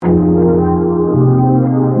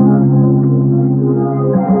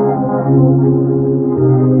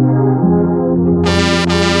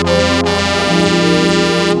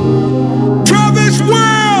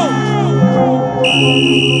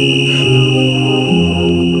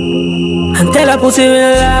Tell a pussy we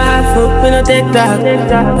no laugh up, we no take that.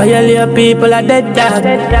 Violate people are dead dog.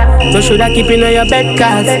 So should I keep in your bed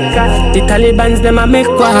cause the Talibans them a make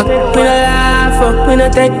quack. We no laugh up, we no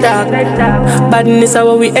take that. Badness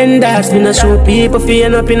how we end us. We no show people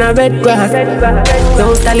feeling up in a red grass.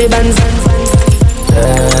 Those Talibans. Da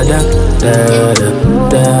da da da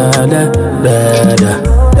da da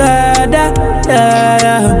da da da.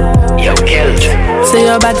 Yo, say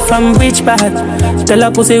you're bad from which part? Tell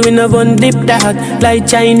a pussy we no gun dip dog. Like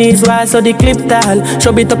Chinese war so the clip tall.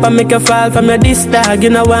 Show it up and make you fall from your disc dog. You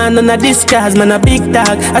know one on a disc cause man a big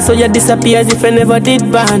dog. I saw you disappear as if I never did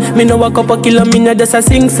ban. Me no walk up a kilo, me no just a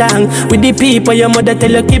sing song. With the people your mother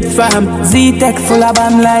tell you keep from. Z-Tech full of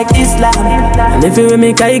bomb like Islam. And if you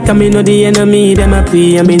make I come, me know the enemy. Them a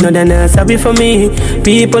pray and me know they not sorry for me.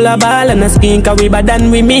 People a ball and a skin cause we bad than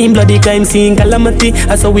we mean. Bloody crime scene calamity.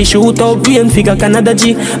 I saw we shoot out green figure Canada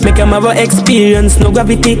G. Make them have a experience, no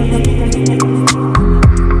gravity. And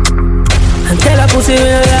tell a pussy we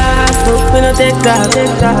no laugh up, we no take that.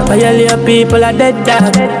 Violate people are dead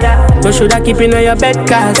dog. So should I keep in your bed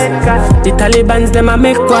cause the Talibans them a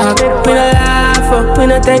make quack. We no laugh up, we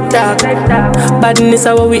no take that. Badness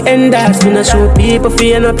how we end us. We no show people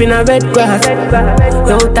feeling up in a red grass.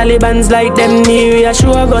 Yo Talibans like them need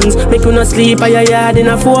reassure guns. Make you no sleep at your yard in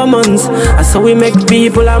a 4 months. And so we make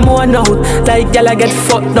people a mourn out. Like y'all get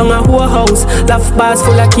fucked down a whole house. Laugh bars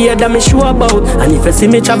full of kid that me sure about. And if you see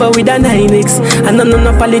me travel with a 9X and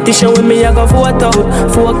no politician with me I go vote out.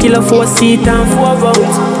 4 kilo, 4 seat and 4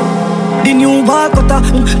 votes. The new ball cutter,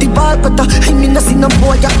 the ball cutter. I mean, I see no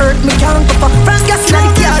boy, you hurt me, can't go for Frank gas in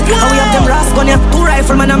the yard. And we have them rascal gun, yeah. 2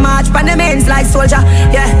 riflemen a march, pan them ends like soldier.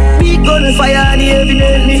 Yeah, big gun fire and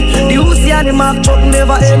evidently. The Uzi and the Mark truck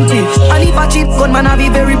never empty. And if a cheap gun, man, I be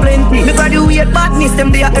very plenty. Me graduate badness,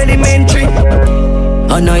 them they are elementary.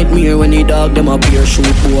 A nightmare when the dog them appear. Shoot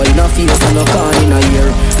boy in a face and a can in a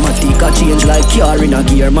ear. Matika change like car in a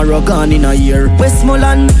gear. Moroccan in a ear.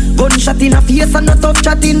 Westmoreland, gunshot in a face and a tough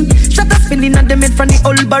chatting. Shot a spinning at them head from the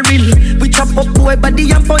old barrel. We chop up boy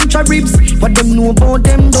body and punch a ribs. What them know about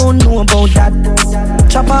them don't know about that.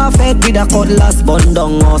 Chop off head with a cutlass. Bun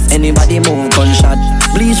down us, anybody move gunshot.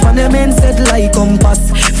 Bleach from them men set like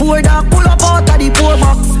compass. 4 dark pull up out of the poor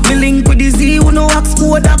box. Me link with the Z, who no ask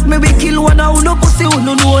Kodak. Me we kill one who no pussy, who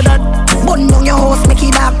no know that. Bun down your house, make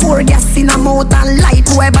it dark. Pour gas in a mouth and light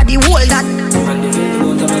whoever the hold that.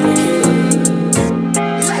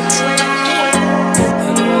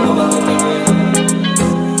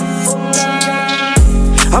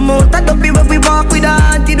 I'm out of the people we walk with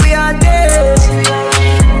until we haunted.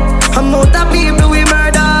 I'm out of people we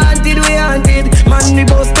murder until we haunted. Man, we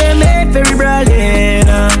bust them head very brilliant.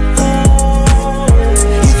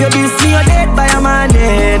 If you diss me, you're dead by a man.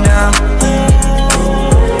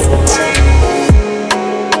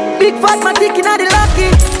 Big fat man taking out the lucky.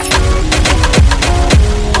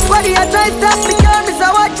 Body I try to stop the car, Mr.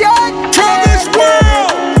 Watch it. Travis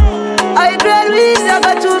World. I dread we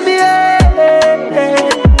never to me.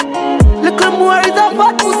 Little more is a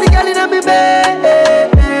fat pussy girl in me bed.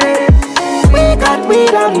 We got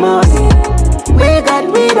weed and money. We got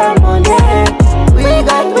weed and money. We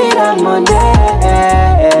got weed and money.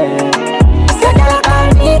 Your girl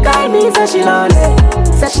call me, so she lonely.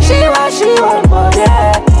 So she want money.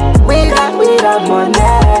 We got weed and money.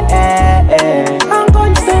 I'm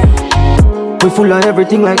gonna say we full of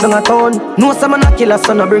everything like Dongaton. No some man a killer,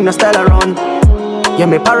 so no bring no style around. Yeah,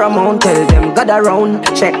 me paramount, tell them gather around.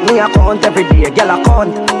 Check me account every day, gyal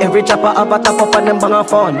account. Every chopper have a top up and them bang a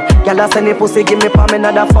phone. Gyal a send the pussy, give me pa me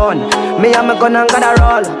another phone. Me and me gun and gather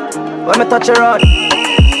roll. When me touch a road,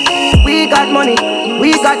 we got money,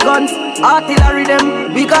 we got guns, artillery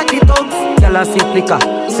them, we got the thugs. Gyal a sip liquor,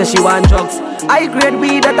 say she want drugs. I grade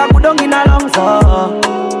weed that I go down in a lungs.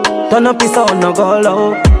 Turn up his sound, no go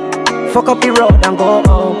low. Fuck up the road and go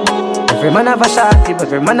home. Every man have a shotty, but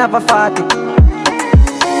every man have a fatty.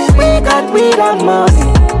 We got weed and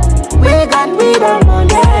money. We got weed and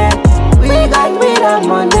money. We got weed and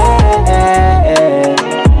money.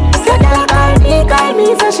 Your girl call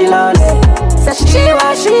me, so she lonely. So she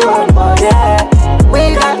want money.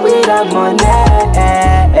 We got weed and money.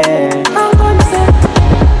 I'm gonna say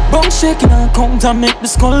bong shaking and count and make the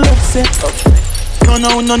skull upset.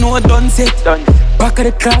 No, Dunce. Back of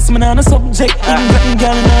the class, man, on a subject. England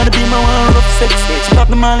girl, now to be my one rough sex. She pop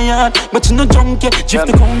the molly hard, but you no drunk yet. Drift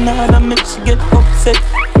the corner and make she get upset.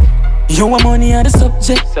 You want money on the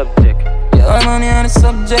subject. You want money on the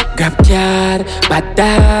subject. Grab card, bad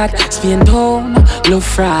dad, Spain down, low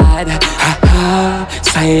fried. Ha ha,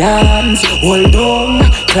 science, hold on,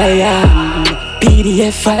 client.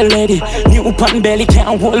 PDF file ready. New pan belly,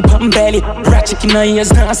 can't hold pan belly. Ratchet in her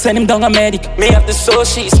ears, now send him down a medic. Me have the soul,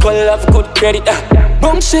 she's skull have good credit.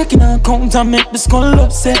 Bum shaking her count and make the skull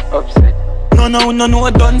upset. No,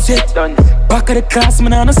 Dunce yet. Back of the class,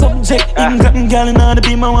 man, on a subject. England girl in order to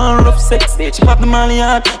be my one rough sex. She pop the molly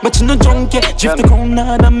hard, but you no drunk yet. Drift the crown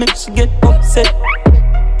hard and make she get upset.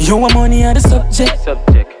 Yo, I'm money on the subject.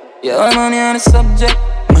 Yo, I'm money on the subject.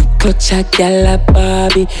 My clutch a gal a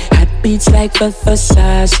Barbie. Hot beats like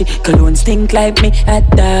Versace. Cologne stink like me at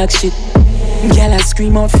dog shit. Gal I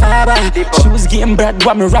scream out father. Shoes game bread,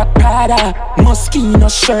 what me rock Prada. Moschino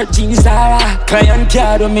shirt, jeans Zara. Client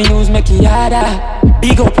card when me use make it harder.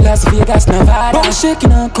 Big up Las Vegas, Nevada. Bum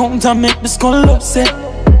shaking her count and make the skull upset.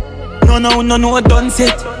 No, Dunce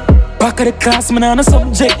yet. Back of the class, man, on a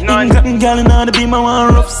subject. England girl in order to be my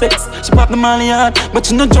one rough sex. She pop the molly hard, but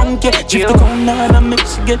you no drunk yet. Drift the crown hard and make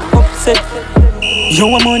she get upset. Yo,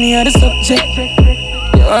 I'm money on the subject.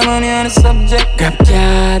 I'm on the subject. Grab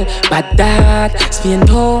card, bad dad, Spain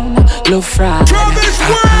town, low fraud.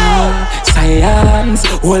 Science,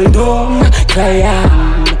 hold on,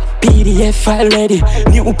 client. PDF file ready.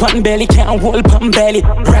 New pan belly, can't hold pan belly.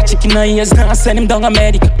 Ratchet in her ears, now send him down a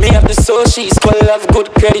medic. Me have the soul, she's full of good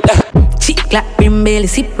credit. Chick like brim belly,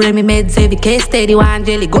 sip Remy meds every case steady one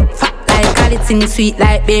jelly. Good fat like call sing sweet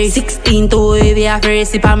like berry. 16 to heavy a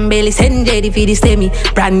first sip and belly. Send Jedi for the semi.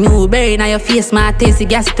 Brand new berry now your face my tasty.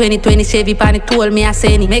 Gas 2020 Chevy pan it told me I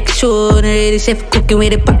send it. Make sure the chef cooking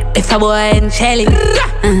with the pot. If a boy and Shelly.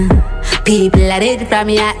 People are ready from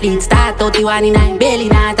me athlete. Start 31 belly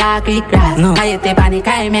not a quick grass. I hit the panic,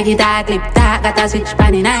 I make it a clip. Talk got a switch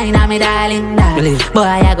panic, I'm me darling that. Boy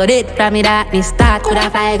I go dead from me darkness. Start could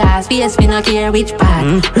have fly gas. Face me no care which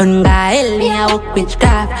part. Run guy hell me a walk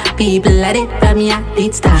witchcraft. People are ready from me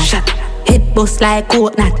athlete. Start hit bust like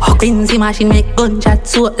coconut. Crazy machine make gunshot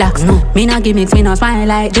soap locks. Me no gimmicks, me no smile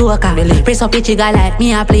like Joker. Press up the trigger like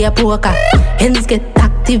me a play a poker. Hands get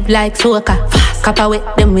active like soca. Kappa with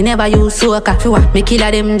them, we never use soca. Me killer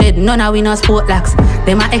them dead, none of we no sport locks.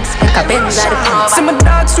 Them a expect a Benz at the pump. See my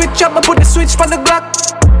dog switch up, I put the switch for the Glock.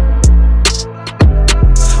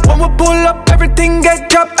 When we pull up, everything get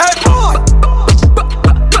dropped.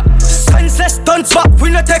 Senseless Dunce, but we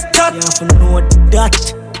no take that. You have to know that.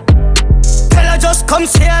 Tell her just come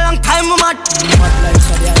stay a long time, we mad.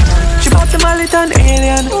 She bought the Samaritan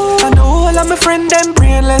alien. I know all of my friend them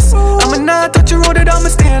brainless. I'ma not touch a road that I'm a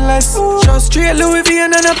stainless. Just straight Louis V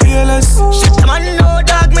and a peerless. Shit, the man no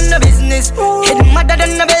dog, man no business. Hidden madder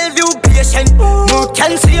than a Bellevue patient. No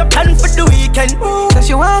can see a plan for the weekend. So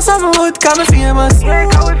she want some hood, come famous. Yeah,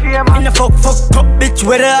 come famous. In a fuck up bitch,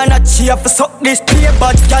 whether or not she have to suck this. Play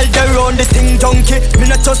bad girl, they run this thing junkie. Me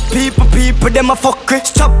not just people, them a fuck it.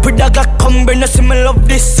 Stop with the Glock, come bring us, me love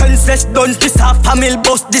this. Senseless Dunce, this half family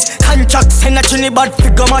bust this. Contract send a Trinidad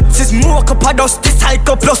figure matches. Smoke up a dust, this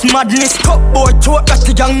psycho plus madness. Cup boy, choke got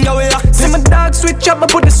the young now lock. See my dog switch up, I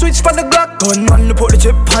put the switch for the Glock. Gunman, put the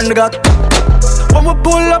chip on the Glock. When we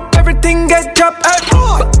pull up, everything get dropped.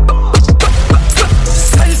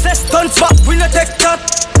 Senseless Dunce, but we no take that.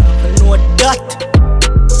 I know that.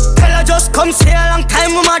 Tell her just come stay a long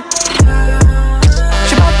time, we mad.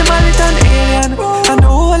 She bought the Samaritan alien. I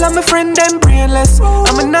know all of my friend them brainless.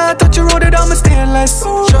 I'ma not touch a road that I'm a stainless.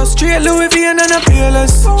 Just straight Louis V and a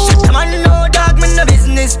peerless. Shit, the man no dog, man no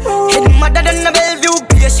business. Hidden madder than a Bellevue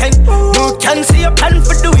patient. No can see a plan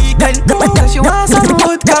for the weekend. Cause she wants some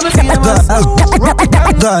hood, come famous.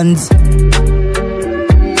 Guns.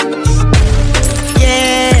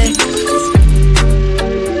 Yeah.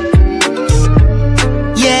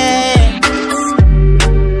 Yeah.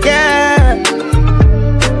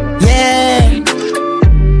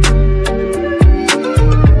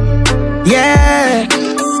 Yeah,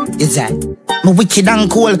 is that? Me wicked and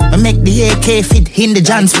cool. I make the AK fit in the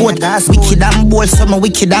John Sport. That's wicked and bold, so me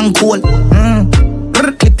wicked and cool.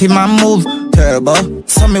 Clip him and move. Turbo,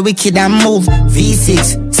 so me wicked and move.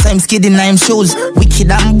 V6, same skiddy 9 shoes.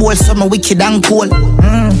 Wicked and bold, so me wicked and cool.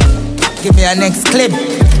 Give me a next clip.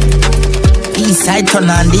 Eastside turn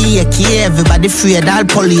on the AK. Everybody afraid, all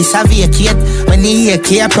police have vacate. When the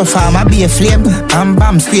AK perform, I be a flame. Bam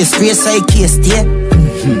bam, space, I case stay.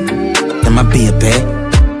 Them a baby.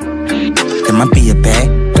 Them a baby.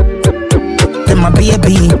 Them a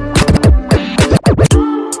baby.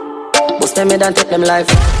 Bust them head and take them life.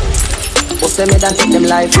 Bust them head and take them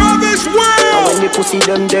life. And when the pussy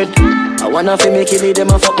them dead, I wanna feel me kill them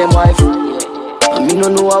and fuck them wife. And me no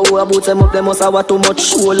know how about them up, them must have too much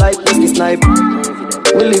show like this snipe.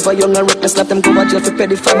 We live a young and reckless, let them cover jail for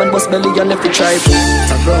petty farm and bust belly and every tribe.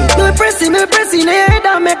 Me pressing head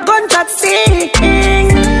and make gunshot sting.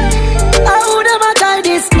 How them a try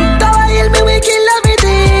this? Go away kill me, we kill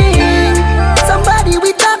everything. Somebody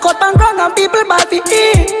we talk up and wrong and people bad for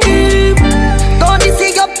eat. Don't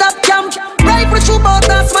see up that camp. Right for shoot out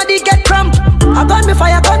and somebody get cramp. I gun me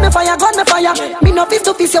fire, gun me fire, gun me fire. Me no fist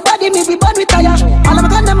to fist your body, me be born with tire. All of my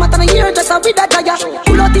gun them out on a year just a with a tire.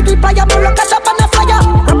 Pull out the fire, me rock a shop on a fire.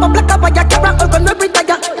 Rap a black a wire, carry a gun every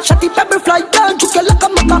tire. Shot the pebble fly, down, juke you like a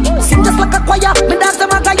maca. Sing just like a choir, me dance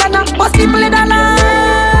them a Guyana. Bust people in the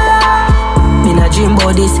line. Me na dream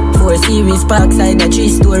about this. 4 series, parkside, a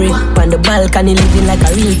 3-story. On the balcony, living like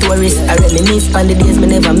a real tourist. I reminisce on the days me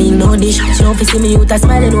never mean no dish. She don't see me out a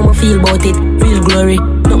smiling when me feel about it. Real glory.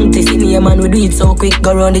 Nothing to see me, a man, we do it so quick.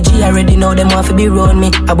 Go round the G already know them want to be round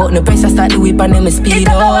me. About no press, I start the whip and them speed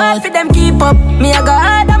up. It's hard for them keep up. Me I go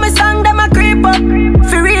hard and my song, them a creep up.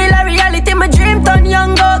 For real, a reality, my dream turn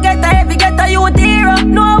young. Go get a heavy, get a youth hero.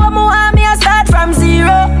 No one more want me, I start from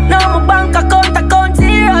zero. Now my bank account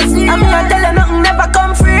zero. And me I tell you nothing never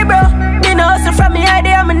come free, bro. Me no hustle from me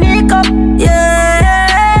idea, me nick up.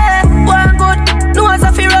 Yeah, one good, no one's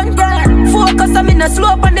a fi run. Focus on me no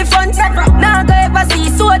slow up on the front. Now go ever see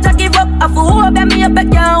soldier give up. I feel hope me up,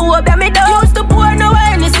 can't hope me down. Used to pour no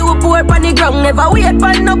wine, you see we pour on the ground. Never wait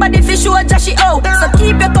for nobody fi show Jahshii out. So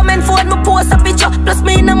keep your comment forward, me post a picture. Plus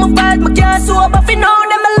me no my fault, me can't sober fi now.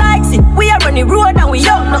 Them a likes it, we are on the road and we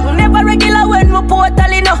young. Nothing never regular when we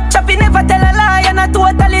totally no. Choppy never tell a lie and I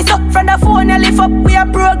totally so. From the phone I lift up, we are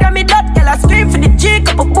program it up. Tell a scream for the G,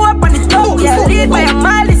 couple pour up on the top. Yeah, lead by a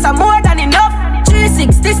mile, it's a more than enough.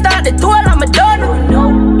 360 start the toll, I'm a done.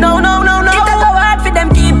 No. It a go hard for them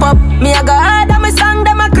keep up. Me I go hard and my song,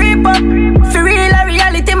 them a creep up. For real, a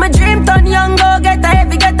reality, my dream turn young. Go get a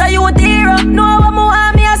heavy, get a youth hero. No one more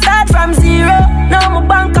want me, I start from zero. Now my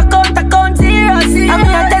bank account zero. And me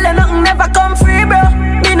I tell you nothing never come free, bro.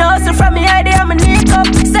 Me no hustle from me idea, I'm a nick up.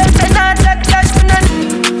 Self and not touch me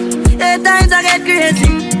none. At times I get crazy.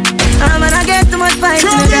 I'm gonna get too much fight in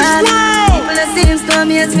the dark. People that seems to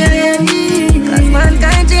amaze me really. Cause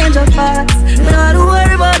mankind change up fast. Me don't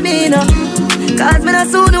worry about me no. Cause me not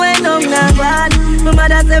soon went down that bad. My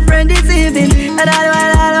mother said friend deceiving. And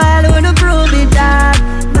I wanna prove it that.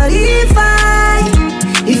 But if I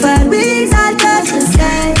had wings I'd touch the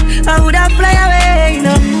sky. I would have fly away, you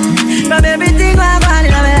know. From everything I've had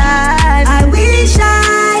in my life. I wish I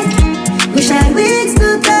had wings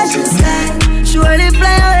to touch the sky. Surely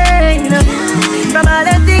fly away, you know. From all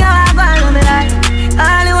the things I've had in my life.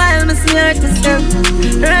 All the while me see hurt myself.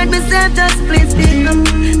 Hurt myself just to please people.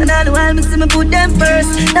 And all the while me see me put them first.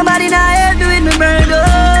 Nobody not help me with me burn,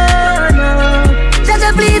 oh no.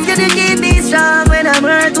 Jahshii please can you keep me strong when I'm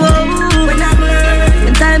hurt, whoa.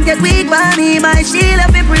 When times get weak by me, my shield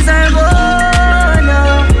up be preserved, oh no.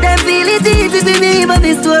 Them feel it easy for me, but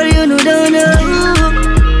this story you know don't know.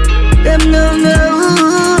 Them don't know.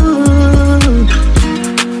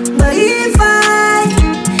 But if I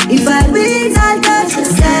had wings I'd touch the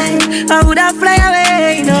sky. I would have fly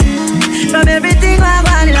away, you know. From everything I've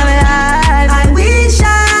had in my life. I wish I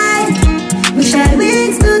had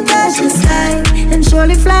wings to touch the sky. And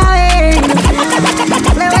surely fly away, you know.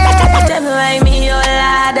 Fly away. Tell me why me, oh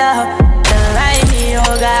Lord, oh. Tell me why me,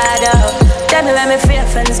 oh God, oh. Tell me why me fear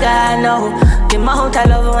friends gone, oh. The amount of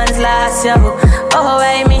loved ones lost, yo. Oh,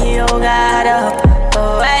 why me, oh God, oh.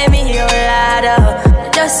 Oh, why me, oh Lord,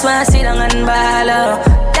 oh. Just wanna sit down and ball, oh.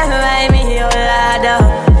 Tell me why me, oh Lord, oh.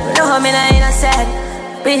 No, me not innocent.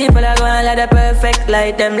 People are going like the perfect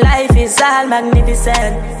light. Them life is all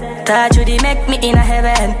magnificent. Thought you did make me in a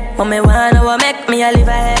heaven. But me wanna make me a live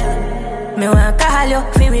a hell. Me wanna call you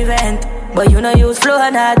for event. But you know use flow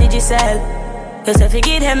and how did you sell? You say if you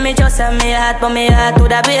give them me just and me heart. But me heart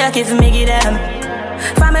would have break if me give them.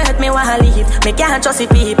 Family hurt me wanna leave. Me can't trust the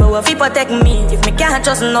people if you protect me. If me can't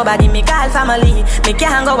trust nobody, me call family. Me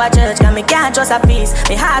can't go to church cause me can't trust a peace.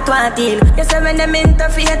 Me heart want heal. You say when them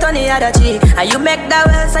interfere on the other cheek. And you make that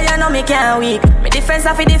well so you know me can't weak. Me defense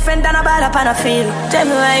I feel different than a ball up on a field. Tell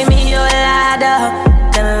me why me oh Lord oh.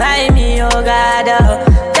 Tell me why me oh God oh.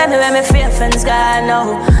 Tell me why me fear friends gone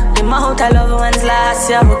now. The amount of loved ones lost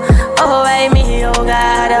yo. Oh why me oh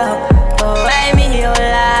God oh. Oh why me oh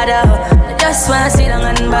Lord oh. Just wanna sit down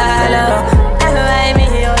and ball out. Tell me why me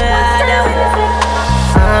oh Lord oh.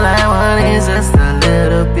 All I want is just a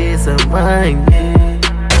little piece of mind, yeah.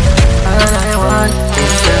 All I want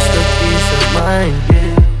is just a piece of mind,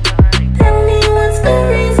 yeah. Tell me what's the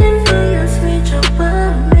reason for your switch up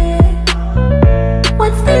on me?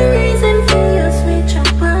 What's the reason for your switch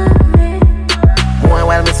up on me? Boy,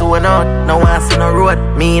 while me so out, no one see no road.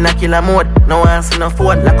 Me in a killer mode, no one want see no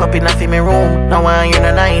phone, lock up in a me room. No want you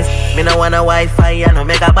no nice. Me no want a Wi-Fi and no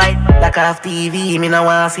megabyte. Like off TV, me no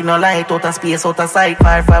want see no light. Out of space, out of sight,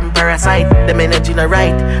 far from parasite. Them energy no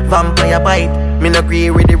right, vampire bite. Me no agree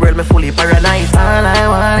with the world, me fully paranoid. All I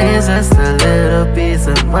want is just a little piece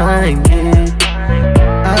of mind, yeah.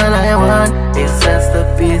 All I want is just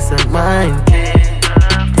a piece of mind, yeah.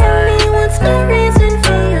 Tell me what's the reason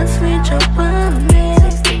for your switch up on me?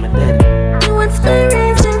 What's the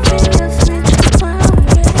reason for your switch up on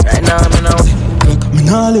me? Right now, me know. Look, me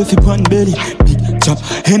nah left it on belly. Big chop,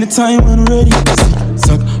 anytime when ready.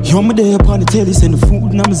 Suck, you're my day upon the telly. Send the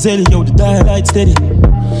food and I'm a zelly. Yo, the dial steady.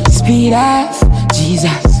 Speed off,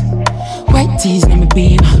 Jesus. White tees, let me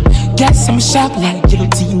be. Gas, I'm sharp like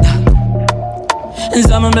guillotine. And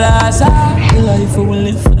some blast, the life I will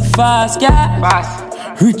live for the fast, yeah.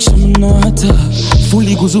 Fast. Rich, I'm not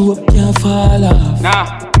fully goes up, can't fall off.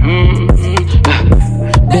 Nah.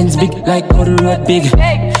 Benz big like how the road big.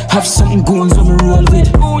 Have something goons on me roll with.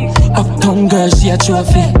 Uptown girl, she a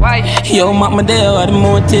trophy. Yo, my day, what the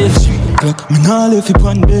motive? Look, me nah left it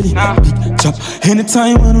on belly. Big chop,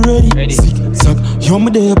 anytime when ready. Sick, suck, you're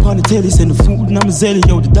my day upon the telly. Send the food and I'm a zelly.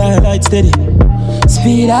 Yo, the dial steady.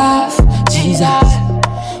 Speed off, Jesus.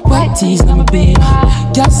 White tees, let me be.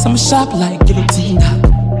 Gas, I'm sharp like guillotine.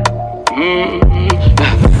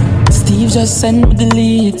 Steve just sent me the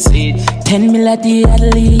leads. 10 mil a day at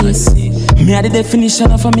least. Me had the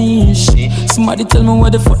definition of a mish. Somebody tell me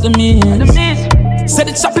what the fuck the mean. Said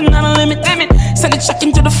it's shopping on a limit. Send it check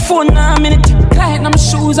into the phone now a minute. Client on my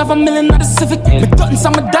shoes have $1 million at the Civic. Me Dunce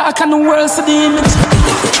on my dark and the world see the image.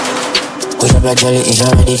 Push up your jelly if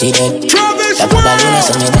you're ready for that. That put a luna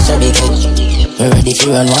so me bust a big head. We ready for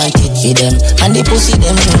run one tit for them. And the pussy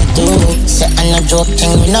them me too. Say I'm not joking,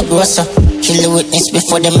 we not gross up. Kill the witness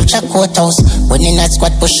before them reach a courthouse. When in that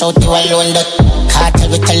squad push out you alone that. Carter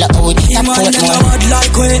we tell her how we did a port more. Hard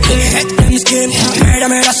like way, head them skin.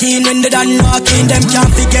 Murder scene when they done walking. Them can't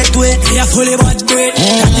forget way, they are fully bad great.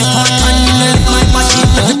 Got this part and my machine.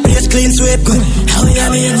 The place clean sweep good. How you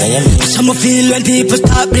mean? Some feel when people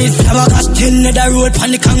start bleed. Never got still in the road on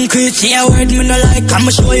the concrete. Say a word me no like, I'ma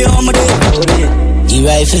show you how my day. The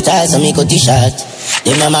rifle toss and me cut the shot.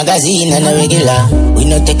 Them a magazine and a regular. We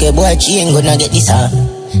no take a boy chain, gonna get this ha.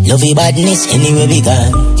 Love your badness anywhere we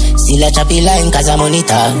gone. Still a choppy line cause I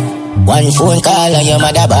monitor. One phone call and your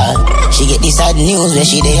mother bar. She get the sad news when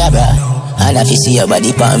she there bra. And if you see your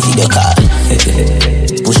body pan for the car.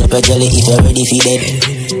 Push up your jelly if you're ready for dead.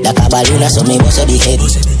 Like a balloon so me bust up the head.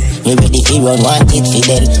 Me ready for run one tit for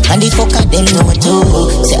them. And the fuck at them know too.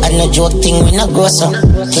 Say I'm no joke thing we no gross up.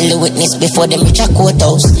 Kill the witness before them reach a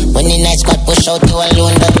courthouse. When the night squad push out you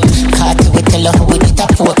alone them. Carter we tell her how we did a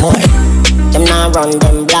port more. Them now run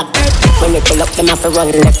them black. When we pull up them have to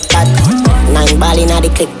run left back. 9 ball inna the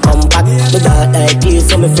click compact. The dark like you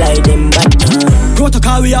so me fly them back.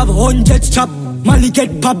 Protocol we have 100 strap. Molly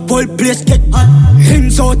get pop, whole place get hot.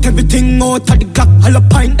 Hands out, everything out of the clock. All a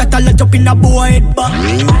pint that all a jump in a boy head back.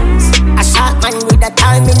 A shot man with a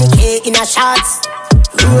time in the K in a shots.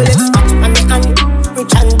 Rolex watch on the hand.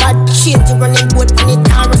 Rich and bad. Change to running boat on the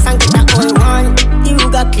Taurus and get a all one. The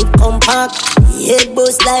Ruger clip compact. Head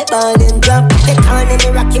boost like ball and drop. The can in the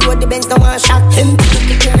Rocky Road, the Benz no one shot. Him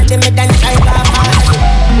pick it in the mid and drive off.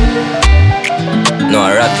 No,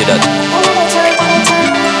 I rock to that.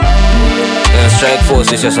 Strike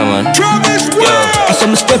force is just a man. I saw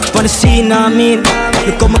me step on the scene, I mean.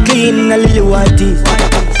 Look how me clean in a little white tee.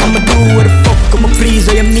 I'ma do what the fuck, I'ma freeze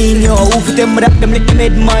what you mean, yo. Who for them rap them like they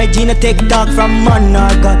made my gene. I take talk from man, I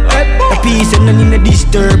got the peace and none in the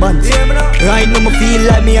disturbance. Right now I feel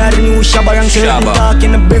like me are the new Shabba and certain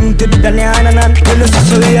talking to bring to the Dananan. You know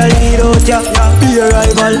so we are lead out, yeah. Be a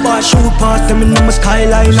rival, but shoot past them in my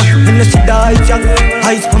skyline. In the see the heights, yeah.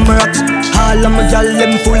 Heights from my rocks. All of my y'all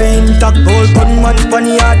them fully intact. All gunman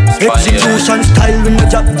Spaniard. Execution style when the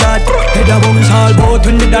job that. Head a bounce all bout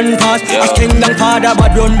when they done pass. A Skeng and father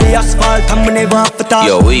but run the asphalt and we never have to talk.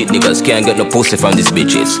 Yo, weed niggas can't get no pussy from these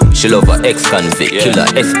bitches. She love her ex-convict, killer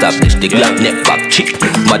established. The Glock neck back chick.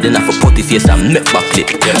 Mad enough for putty face and neck back clip.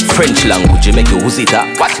 French language you make you woozy talk.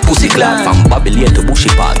 What's pussy clap? From Babylon to Bushy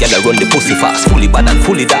Park. Gotta run the pussy fast. Fully bad and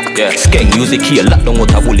fully dark. Skeng music here lock down out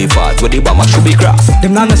of boulevard. Where the bomber should be grass.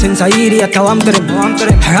 Them nana sense I idiot how I'm to them.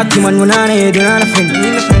 Harat man when I need a friend.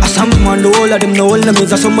 I some man do all of them. No all them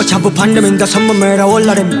is so much have upon them. There's some murder all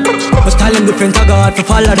of them. But style them different I got for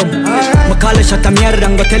follow them. My college shut a mierda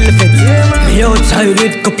and go tell the feds. Me outside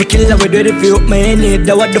with couple killer with ready for up my need.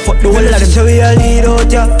 The what the fuck the whole of them. So we all lead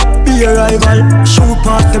out, yeah. be a rival. Shoot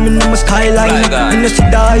past them in my skyline. And you see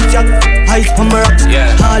the heights, heights from my rocks.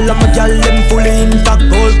 All of my gal, them fully intact.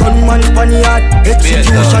 Gold gunman, Spaniard.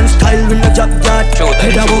 Execution style with no job yard.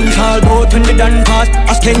 Head a bounce all bout when they done fast.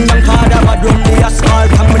 A Skeng and father, but run the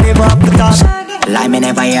asphalt. And me never have to talk. Like me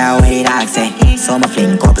never hear what the dog say. So me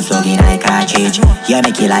fling couple plug in a cartridge. Yeah,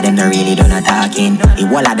 me killer them, they really do not talking. The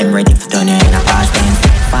wall of them ready to turn you in a past tense.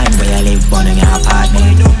 Find where you live, burn in your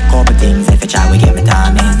apartment. Couple things, if you try, we get me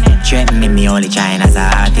torment. Threaten me only trying as an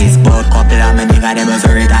artist. Both couple of me nigga, they was so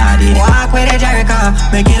retarded. Walk with the Jericho,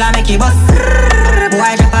 me killer make you bust.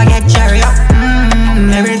 Boy, just forget cherry up.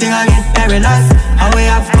 Everything I get perilous. How we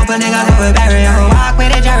have couple niggas who we bury. Walk with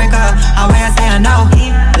the Jericho, how we say I know.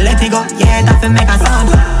 Let it go, yeah, that will make a sound.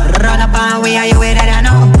 Run up and we are you with it, I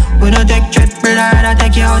know. We don't take trip, brother, I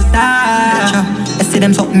take you outside. I see them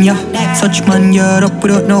something, yo. Such man, you're up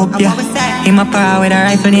without no hope, yeah. Him a power with a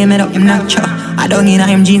rifle, name it up, him not sure. I don't in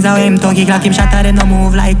him jeans, how him talkie clock, him shatter, then no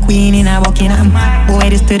move like Queen in a Buckingham. Boy,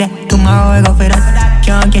 this today, tomorrow I go for that.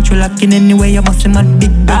 Can't get you locked in anyway, you must my big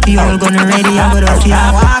dirty all gonna ready, I go to see. I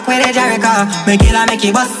walk with the Jericho, make it make it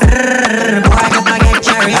bust. Boy, just I get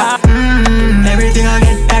cherry up. Everything I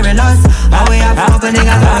get perilous. How we have couple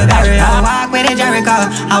niggas who we bury. I walk with the Jericho,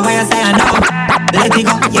 how way you say I know. Let it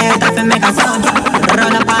go, yeah, that will make a sound.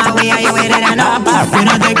 Run up and we are you with it, I know. You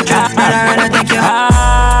don't take trips, brother, I don't take you.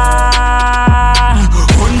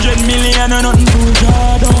 100 million and nothing to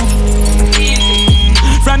draw down.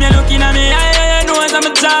 From you looking at me, I know I'm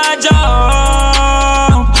a charge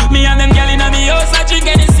up. Me and them gal in me house, I drink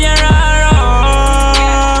any Sierra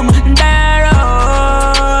rum.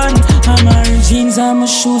 Darren, I'm wearing jeans and my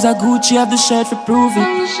shoes are Gucci, have the shirt for prove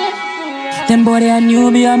it. Them boy they a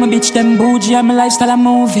newbie, I'm a bitch, them bougie, I'm a lifestyle, a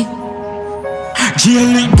movie.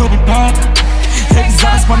 G-Link double park,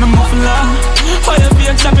 exhaust on the muffler. How you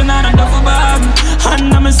feel chopping on a duffel bag?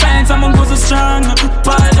 And I'm a science, I'm a go so strong.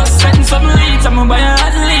 But I just setting some leads, I'm a buy a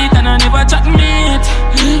athlete and I never chat meat.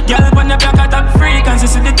 Girl up on the block, I top freak, and she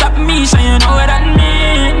see the top me, so you know what that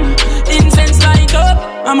mean. Incense light up,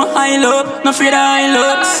 I'm a high low, no afraid of high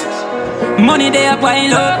looks. Money they a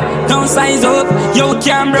pile up, don't size up, yo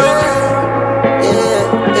can't broke.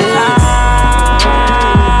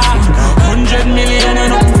 100 million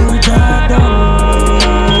and up to job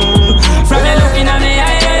down. From you looking at me, I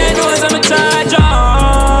know I'm a charge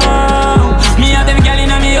on. Me have them gal in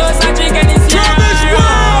me house, I drink any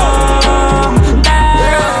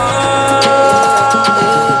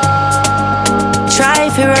Try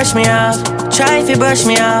if you rush me off, try if you brush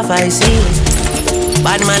me off, I see.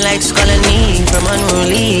 Bad man like calling me from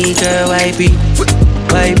unruly, girl, why be?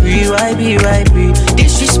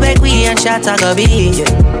 Disrespect we and shot I go be.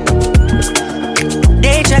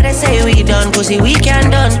 They try to say we done, pussy we can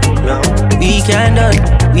done. We can done,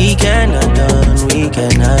 we cannot done, we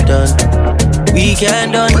cannot done. We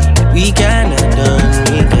can done, we cannot done,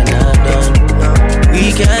 we cannot done.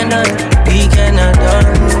 We can done, we cannot done,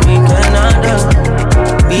 we cannot done.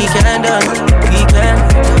 We can done, we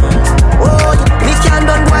cannot done. Oh, me can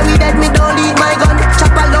done, boy, we dead, me don't leave my gun.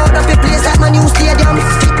 Chop a load up the place like my new stadium.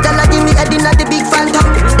 Fit the lad in me head in at the big phantom.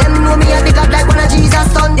 Them know me a big up like one of Jesus'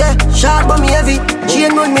 son, yeah. Sharp but me heavy,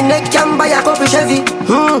 chain round me neck, can buy a couple Chevy.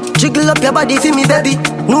 Jiggle up your body for me, baby.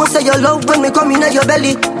 No say your love when me come in at your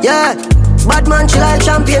belly, yeah. Bad man chill like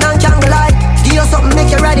champion and can't lie. Give you something, make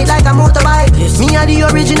you ride it like a motorbike. Me are the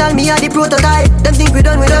original, me are the prototype. Them think we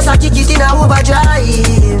done with us, I kick it in a overdrive.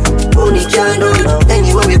 Only can do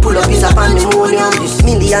anyway we pull up is a pandemonium.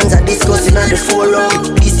 Millions are discussing on the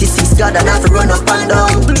forum. This is 6 God and have to run up and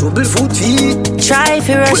down. Trouble foot feet. Try if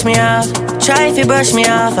you rush me off, try if you brush me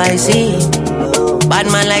off, I see. Bad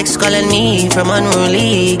man likes calling me from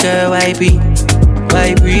unruly, girl, why be?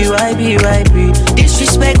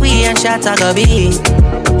 Disrespect we and shot I go be.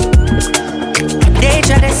 They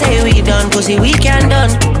try to say we done, pussy we can done.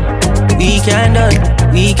 We can done,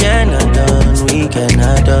 we cannot done, we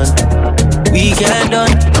cannot done. We can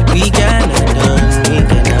done, we cannot done, we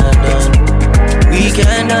cannot done. We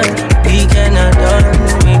can done, we cannot done,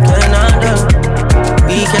 we cannot done.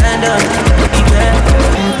 We can done, we can.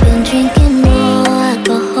 I've been drinking more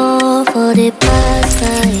alcohol for the past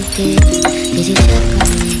 5 days. Did you check on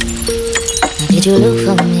me? Did you look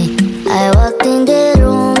for me? I walked in the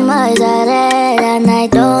room, eyes are red, and I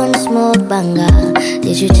don't smoke banga.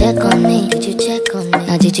 Did you check on me? Did you check on me?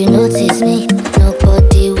 Now did you notice me?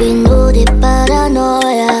 Nobody will know the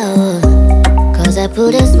paranoia. Cause I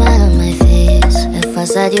put a smile on my face, a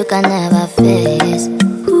facade you can never face.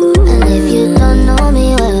 And if you don't know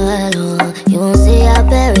me well, you won't see how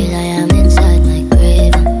buried I am inside my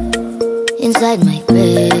grave. Inside my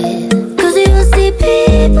grave. Cause you see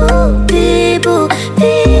people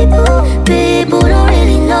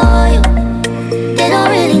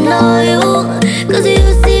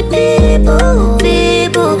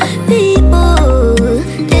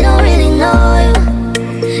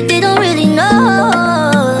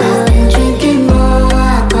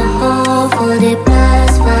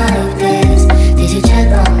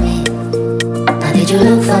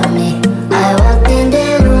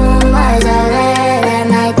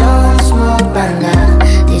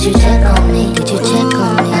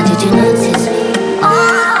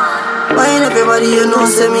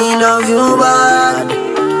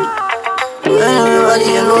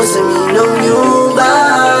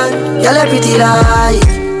Girl, a pretty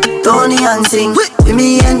like Toni-Ann sing. With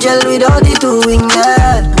me angel without the two wing,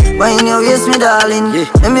 yeah. When you waist me darling,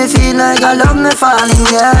 make me feel like I love me falling,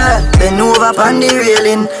 yeah. Bend over on the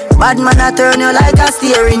railing, bad man I turn you like a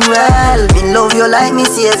steering wheel. Me love you like me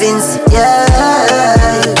savings, yeah,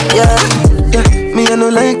 yeah. Me I no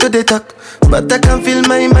like to they talk, but I can feel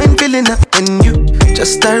my mind feeling up when you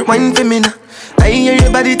just start whining for me now. I hear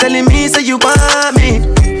your body telling me say you want me.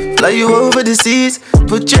 Fly you over the seas,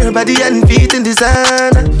 put your body and feet in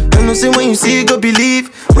designer. I know say when you see go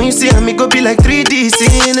believe, when you see me go be like 3D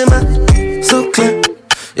cinema. So clear,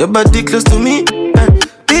 your body close to me,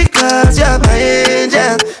 because you're my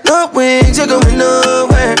angel. No wings, you're going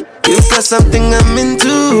nowhere. You got something I'm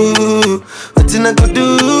into. What did I go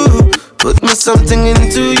do? Put me something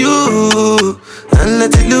into you and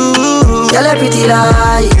let it loose. Girl, a pretty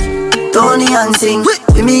like Toni-Ann sing.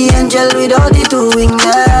 With me angel without the two wing,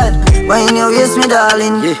 yeah. When you waist me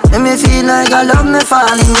darling, make me feel like I love me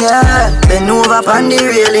falling, yeah. Bend over on the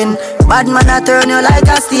railing, bad man I turn you like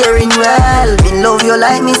a steering wheel. Me love you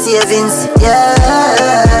like me savings, yeah,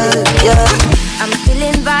 yeah. I'm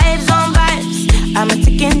feeling vibes on vibes, I'm a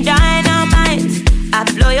ticking dynamite. I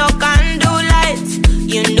blow your candle lights,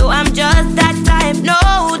 you know I'm just that type.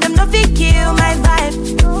 No, them no fit kill my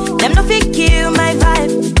vibe, them no fit kill my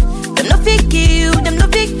vibe. Them no fit kill, them no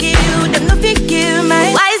fit kill, them no fit kill my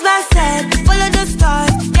wise man said, follow the stars,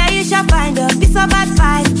 yeah you shall find a piece of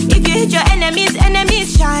advice. If you hit your enemies,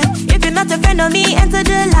 enemies shine. If you're not a friend of me, enter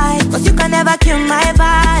the light, cause you can never kill my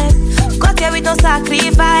vibe. Got here with no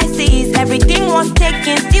sacrifices, everything was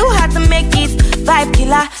taken, still had to make it. Vibe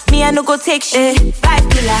killer, me I no go take shit. Vibe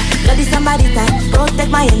killer, bloody Samaritan, protect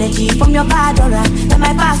my energy from your bad aura. Then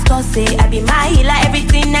my pastor say I be my healer,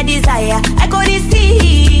 everything I desire. I go to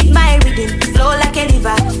see my rhythm, flow like a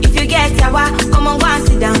river. If you get yawa, come on go and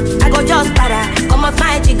sit down. I go just para, come off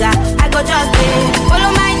my jigger. I go just pay,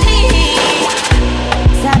 follow my dream.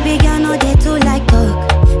 Sabi girl no they too like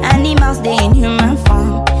talk. Animals they in human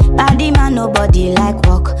form. Body man nobody like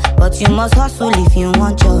walk, but you must hustle if you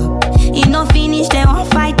want job. If no finish they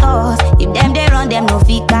won't fight us. If them they run them no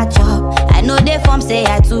fit catch up. I know they form say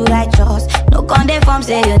I too righteous. No con they form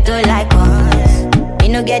say you too like us. Me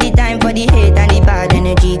no get the time for the hate and the bad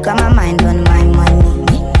energy. Got my mind on my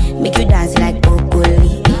money. Make you dance like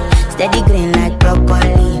broccoli, steady green like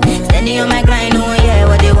broccoli. Steady on my grind, oh yeah,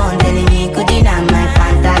 what they want telling me could deny my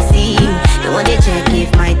fantasy. They want to check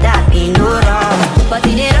if my tap ain't no wrong. But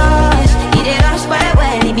it rush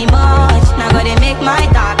well, it be much. Now gotta make my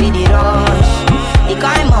tap in the rush. The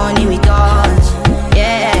kind money we touch,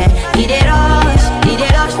 yeah. It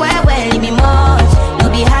rush well, it be much. No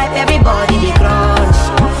be hype, everybody they crush.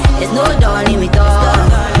 There's no darling we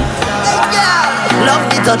touch. Love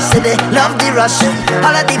the touch, say they love the rush.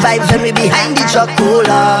 All of the vibes when we behind the truck. Oh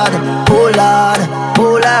Lord, oh Lord,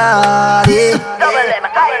 oh Lord, yeah.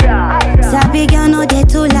 Sabi girl no they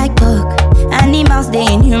too like talk. Animals they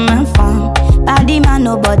in human form. Body man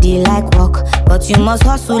nobody like walk, but you must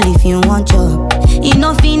hustle if you want job. If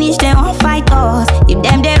no finish they won't fight us. If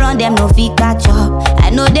them they run them no fit catch up.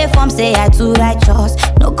 I know they form say I too righteous.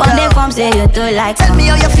 No con they form say you too like. Tell me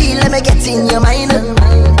how you feel, let me get in your mind.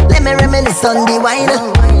 Let me reminisce on the wine.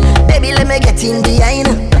 Baby let me get in behind.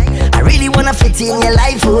 I really wanna fit in your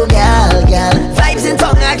life, oh girl, girl. Vibes in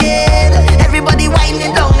tongue again, everybody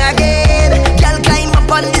whining down again. Girl climb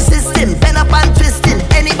up on the system, bend up and twisting.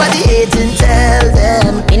 Anybody hating, tell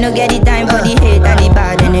them. Me no get the time for the hate and the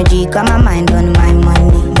bad energy. Got my mind on my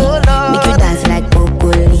money. Make you dance like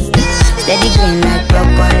broccoli, steady green like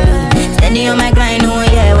broccoli. Steady on my grind, oh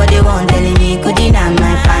yeah, what they want telling me could deny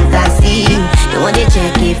my fantasy. They want to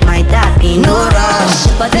check if my tap ain't no rush.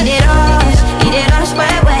 But it rush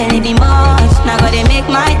well, it be much. Now gotta make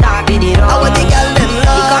my tap in the rush. I want the girl them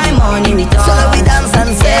love. The kind money we touch. So let we dance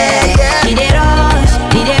and say, yeah. It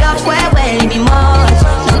rush well, it be much.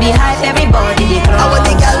 No be hype, everybody they crush. I want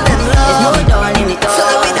the girl them love. There's no darling we touch. So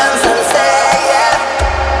let we dance and say, yeah.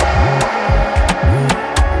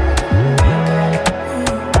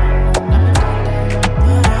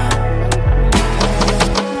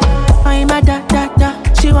 I'm a da.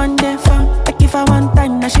 She want them from. I give her one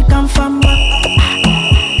time, now she come from back.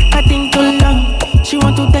 I think too long. She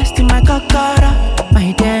want to test in my kakara.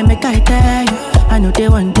 My dear, make I tell you. I know they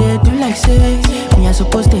one day do like say. Me I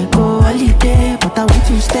suppose they go holiday, but I want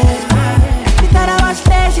to stay. She thought I was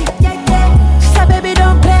lazy. She said, baby,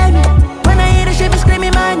 don't play me. When I hear the she be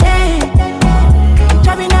screaming my name.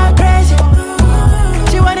 Driving her crazy.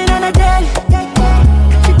 She want it on a daily.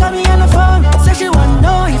 She call me on the phone, say she want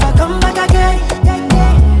know if I come back again.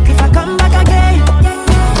 If I come back again,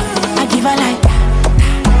 I give her like.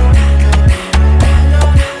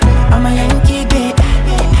 I'm a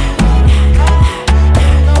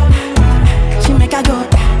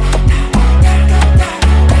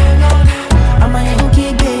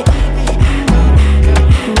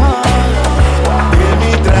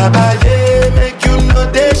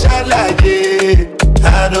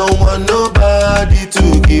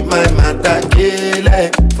my matter kill.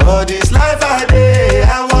 For this life I day,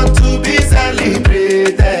 I want to be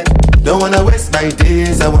celebrated. Don't wanna waste my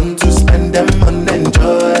days, I want to spend them on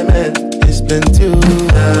enjoyment. It's plenty of you.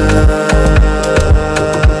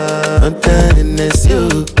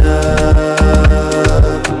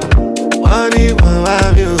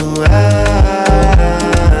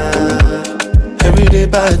 Everyday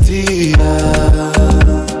party.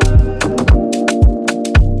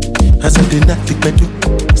 As I did not take my do,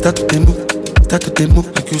 start to move,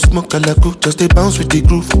 like you smoke a la crew. Just they bounce with the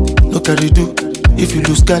groove, no carry do. If you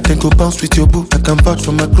lose God, then go bounce with your boo. I can vouch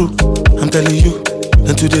for my crew, I'm telling you.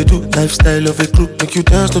 And to they do, lifestyle of a crew. Make you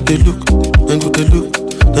dance, not they look, then go they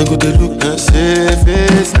look. And say if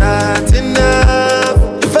it's not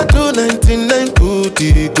enough, if I do 99 good,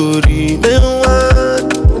 it go remain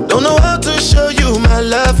one. Don't know how to show you my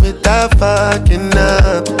love without fucking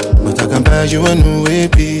up. But I can buy you a new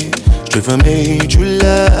baby, straight from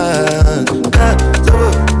Majula. So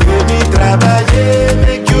give me trabaye,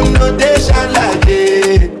 make you know they shall like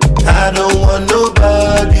it. I don't want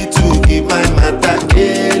nobody to keep my matter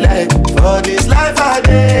like. For this life I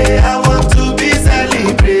day, I want to be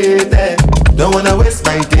celebrated. Don't wanna waste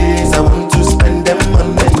my days, I want to spend them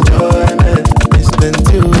on enjoyment. It's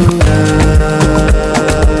plenty of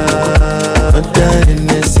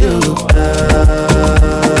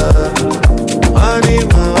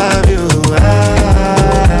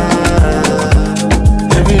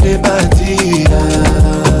everyday party.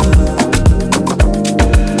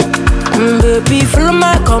 Baby, follow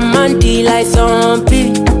my command, like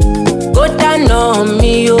zombie. Go down on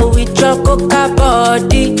me, oh, with your coca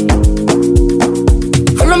body.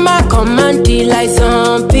 Follow my command, like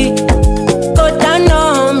zombie. Go down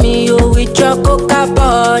on me, oh, with your coca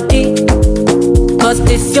body. Cause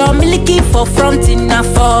this your milky for front enough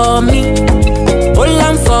for me. Hold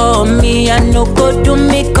on for me, I no go do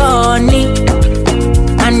me corny.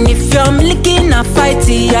 And if you're milky na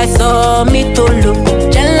fighty, I saw me to look.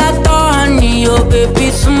 Gelato honey, oh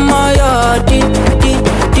baby, sumoyo deep.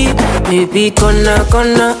 Baby, gonna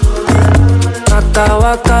waka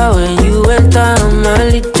waka when you enter my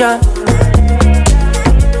licha.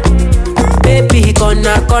 Baby,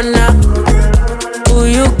 gonna will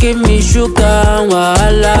you give me sugar,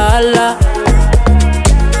 wahala.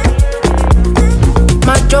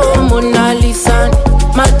 Macho Mona Lisa,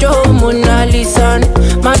 Macho Mona Lisa,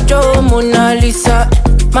 Macho Mona Lisa,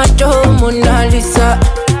 Macho Mona Lisa,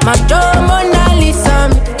 Macho Mona Lisa,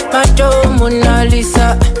 Macho Mona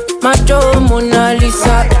Lisa, Macho Mona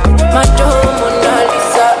Lisa, Macho Mona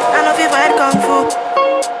Lisa. I know if you fight kung fu,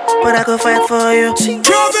 but I go fight for you. I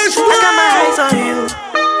got my eyes on you,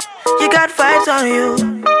 you got vibes on you.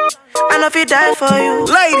 I know if you die for you,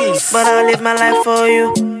 ladies, but I'll live my life for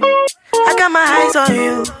you. I got my eyes on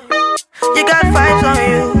you, you got vibes on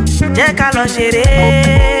you. Jericho,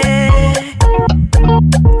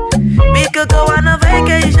 we could go on a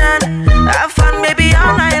vacation, have fun maybe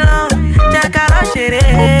all night long. Jericho,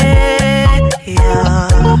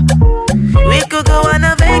 yeah. We could go on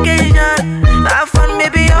a vacation, have fun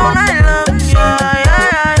maybe all night long. Yeah.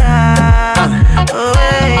 Oh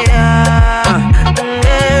yeah.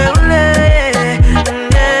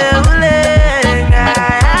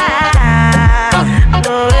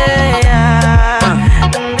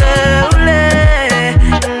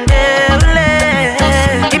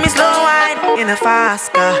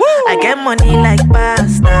 Fast car. I get money like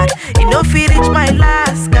bastard. You know if you reach my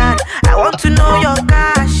last card, I want to know your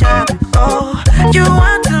cash app. Oh, you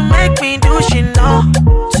want to make me do she know?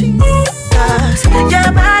 Cause your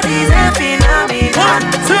body's a phenomenon. 1,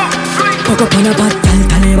 2, 3. Poco on a bad girl,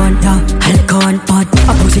 Taliban, yeah. Alcohol and pot.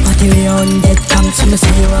 A pussy party we on dead camp. Some say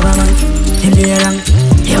you have a man, him be around.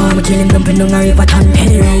 You want me kill him, dumping down a river ton.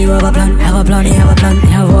 Anyway, you have a plan, have a plan, have a plan,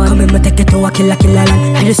 have one. Come in, me take it to a killer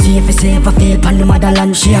land. I just see if it's safe, I feel pan the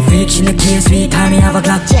motherland. She a freak, she no care, sweet time, me have a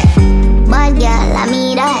Glock. Yeah, bad girl, I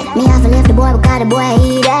mean that. Me have to leave the boy because the boy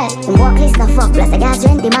eat that. Walk list no fuck, plus I got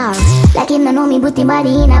 20 miles. Like him no know me, put him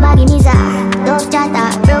body in a baggy nisa. Dove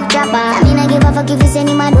chatter, broke chopper. I mean I give a fuck if you send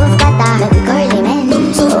him a dove cutter. Make me curly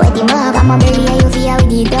man, so wet him up. I'm a belly and you feel with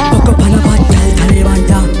the dog. Fuck up on a bad girl, Taliban,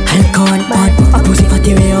 yeah. Alcohol and pot. A pussy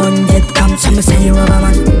party we on dead camp. Some say you have a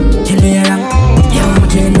man, him be around. You want me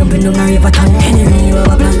kill him, dumping down a river ton. Anyway, you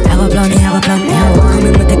have a plan, have a plan, have a plan, have one. Come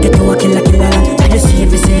in, me take it to a killer land. I just see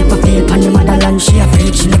if it's safe, I feel pan the motherland. She a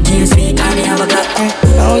freak, she no care, sweet time, me have a Glock.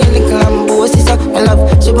 Now you lick and boss is up, my love.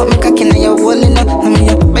 So put me cock in and you hold it up. I mean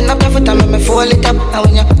you bend up your foot and make me fold it up. And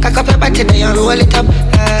when you cock up your body, then you roll it up.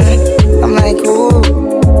 I'm like, ooh,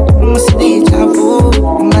 I'm a deja vu.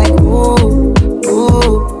 I'm like, ooh,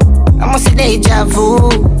 I'm a deja vu.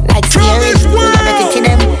 Like scary, I bet it to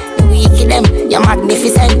them. you're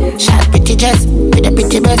magnificent. Shot pretty dress, with a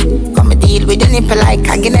pretty breast. Come and deal with the nipple like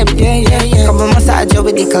a guinea. Come and massage you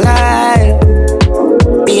with the collide.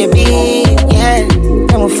 Baby, yeah.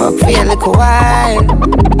 Come and fuck for a little while.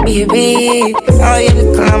 Baby, oh you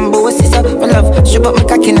little lambo, sister. My love, show up my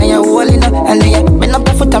cocky now you're holding up. And then you bend up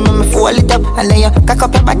your foot and make me fold it up. And then you cock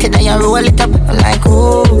up your body then you roll it up. I'm like,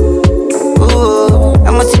 ooh, ooh,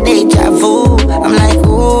 I must see deja vu. I'm like,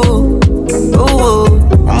 ooh, ooh,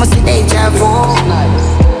 I must see deja vu.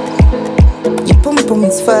 Your pum pum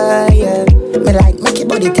is fire. Me like make your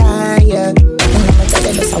body tired. And I'm tell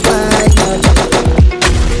you that's a wild.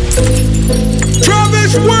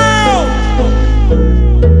 Travis World.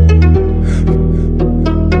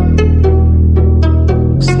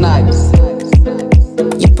 Snipes.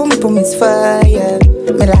 Your pum pum is fire.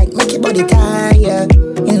 Me like make your body tired.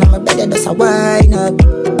 You know my bed that's a wine up.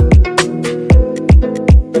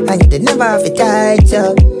 And you did never have it tight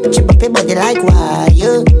up. Chip up your body like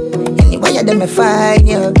wire. Anyway you me find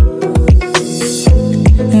you.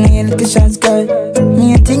 Me a little shots girl.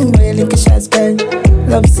 Me a thing where a little shots girl.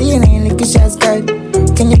 Love seeing a little shots girl.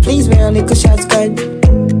 Can you please wear a little shots girl?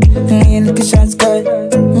 Me a little shots girl.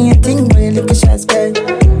 Me a thing where a little shots girl.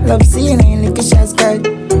 Love seeing a little shots girl.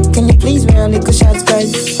 Can you please wear a little shots girl?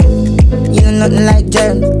 You know nothing like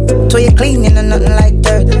germs. So you clean, you know nothing like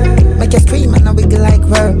dirt. Make you scream and I wiggle like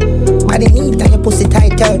her. Body neat and your pussy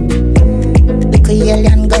tighter. Little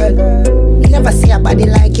alien girl. You never see a body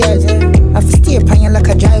like yours. I have to steer upon you like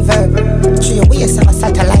a driver. Show your waist and a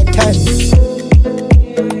satellite turn.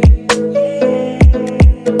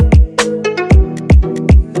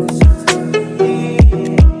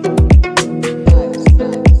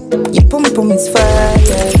 Your pum pum is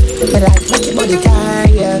fire. Me like make your body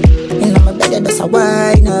tired. You know my bed that's a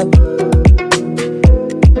wine up.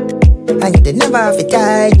 And you did never have it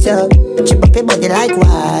tight up. Chip up your body like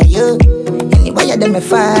wire. Anyway you done me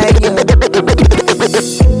find you.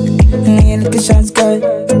 Me a little shots girl.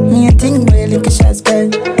 Me a thing where a little shots girl.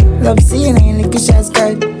 Love seeing a little shots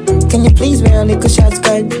girl. Can you please wear a little shots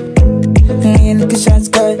girl? Me a little shots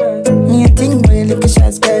girl. Me a thing where a little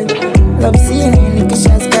shots girl. Love seeing a little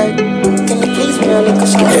shots girl. Can you please wear a little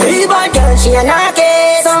shots girl? Hey, bad girl, she a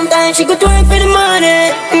knocky. Sometimes she could work for the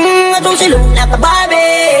money. I don't she look like a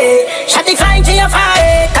Barbie. Shotty flying to your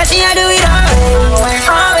fire. Cause she a do it all way.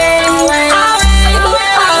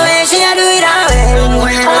 Always, she a do it all way.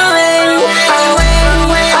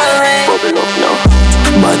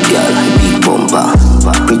 Bad girl, big bumper.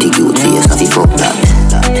 Pretty cute face, have you fuck that.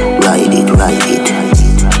 Ride it, ride it.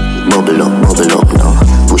 Bubble up now.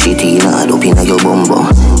 Push it in hard up in your bumbo.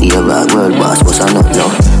 You're a world boss, what's a nut now?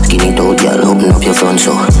 Skin it out, girl, open up your front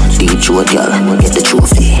so. Deep throat, girl, get the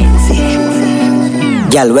trophy.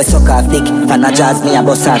 Girl, we suck her thick. Fan a jazz, me a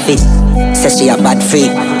bust her fit. Says she a bad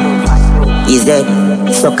freak. Is there?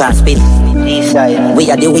 Suck her spit.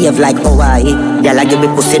 We are the wave like Hawaii. Girl, I give me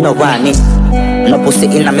pussy, no want it. No pussy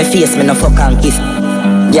in my face, me no fuck and kiss.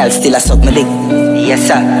 Girl still a suck me dick. Yes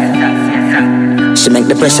sir. She make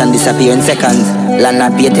depression disappear in seconds. Land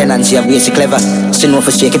her pay 10 and she have way she clever. She know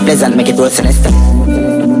for shake it pleasant, make it roll sinister.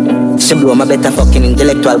 She blow my better fucking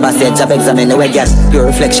intellectual passage. Job examine the way girl, pure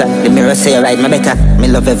reflection. The mirror say I ride my better. Me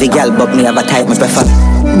love every girl but me have a type me prefer.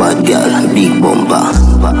 Bad girl, big bumper.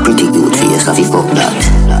 Pretty good face, have you fuck that.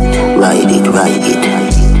 Ride it, ride it.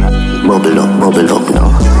 Bubble up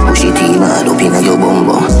now. Push it in hard up in your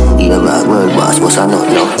bumbo. You're a world boss, what's a nut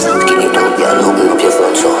now? Skin it out, girl, open up your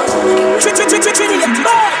front so.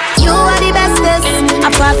 You are the bestest.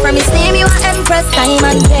 Apart from his name, you are empress. Time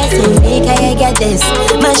and place, you make I get this.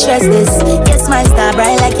 Much stress this. Yes, my star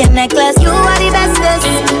bright like your necklace. You are the bestest.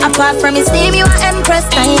 Apart from his name, you are empress.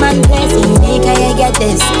 Time and place, you make I get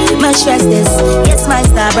this. Much stress this. Yes, my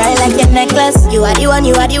star bright like your necklace. You are the one,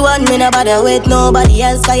 you are the one. Me no bother with nobody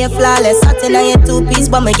else. Cause you're flawless. Hot in your two-piece,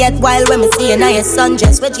 but me get wild when me see you now your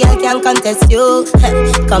sundress. Which girl can contest you?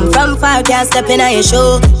 Come from far, can't step in your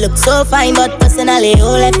show. Look so fine, but personally, you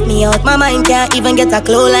left me out. My mind can't even get a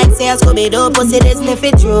clue like say Scooby-Doo. Pussy this sniff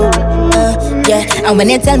it true. Yeah, and when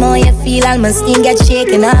you tell me how you feel, all my skin get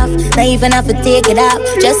shaken off. Not even have to take it off.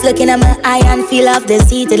 Just looking at my eye and feel off this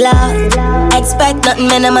heated love. Expect nothing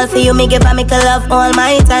minimal for you, me give a make a love all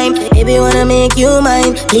my time. Baby, wanna make you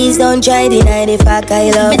mine. Please don't try deny the fact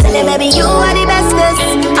I love you. Me tell you, baby, you are the bestest.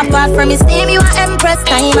 Apart from his name, you are empress.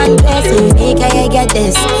 Time and place, you make I get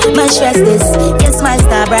this. Much stress this. Yes, my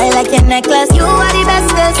star bright like your necklace. You are the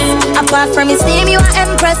bestest. Apart from his name, you are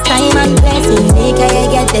empress. Time and place, you make I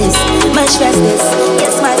get this. Much stress this.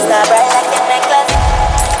 Yes, my star bright like your necklace.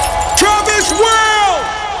 Travis World.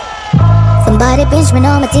 Somebody pinch me,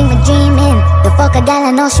 know my team, me dreaming. The fuck a gal,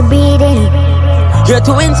 I know she breathing. You're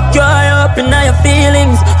too insecure, up in your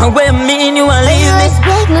feelings. And when I mean you are leaving. You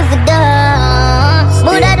expect me for done.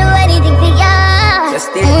 Would I do anything for ya?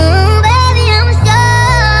 Baby, I'm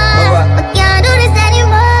sure I can't do this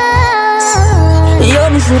anymore. Yo,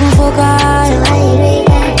 me shouldn't forget.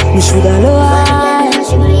 Me should've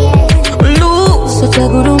loved. Lose such a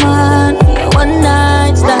good woman. One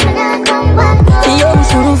night stand. Yo, me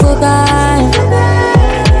shouldn't forget.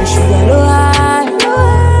 Me should've loved.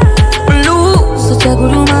 Lose such a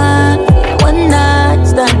good woman. One night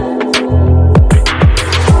stand.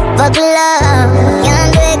 Fuck love, can't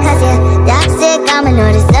do it 'cause you're toxic. I'm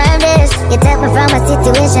gonna deserve this. You took me from a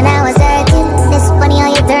situation I was hurting. It's funny how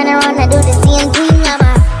you turn around and do the same thing. I'm a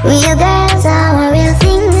real girl, so I'm a real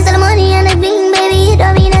thing. So the money and the bling, baby, it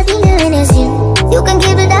don't mean nothing to anything. You can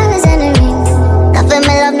keep the dollars and the rings. I feel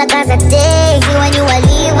my love, not 'cause I take you when you a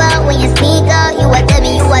leave out. When you sneak out, you a tell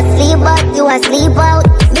me you a sleep out, you a sleep out.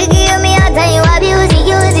 Biggie, you me out and you abuse it,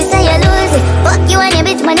 use it, so you lose it. Fuck you and your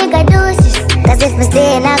bitch, my nigga do this. 'Cause if I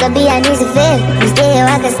stay, I gonna be an easy fit. You stay,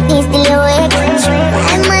 I can stay still awake.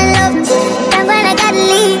 I'm my love, I'm gonna gotta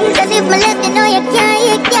leave. 'Cause if my left, you know you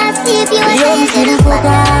can't sleep. You ain't yo, me should've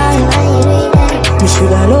forgot. Me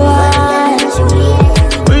should've loved.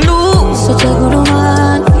 Lose such a good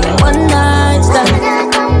woman. One night stand.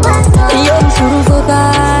 Yo, me should've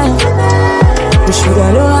forgot. Me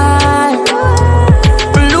should've loved.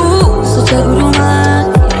 Lose such a good woman.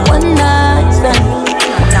 One night stand.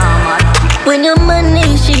 When your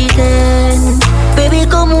money cheating, baby,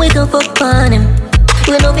 come wake up on him.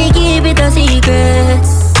 We no be keep it a secret.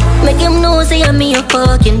 Make him know say I'm me a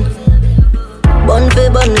fucking. Bun for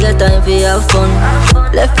bun, got time for have fun.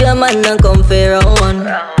 Left your man and come for round one.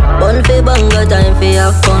 Bun for bun, got time for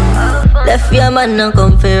have fun. Left your man and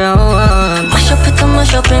come for round one. Mash up it and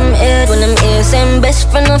mash up him head. When them ears same best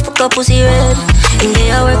friend and fuck up pussy red. In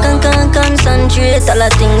the hour can't concentrate. All the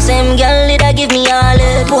things same girl did I give me all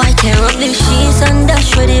it. Boy tear up the sheets and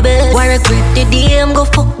dash for the bed. Why regret the DM go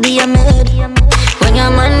fuck the amid. When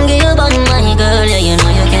your man give you back my girl, yeah you know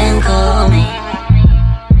you can call me.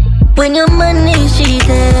 When your man is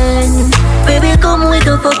cheating, baby come wake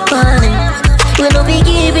up on him. We no be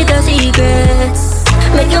keep it a secret.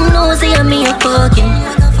 Make him know say I'm me a fucking.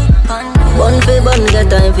 Bun for bun, got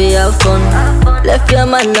time for have fun. Left your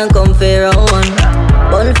man and come for round one.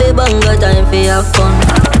 Bun for bun, got time for have fun.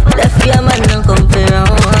 Left your man and come for round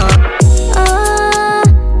one.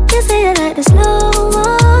 You say you like the slow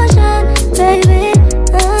motion, baby.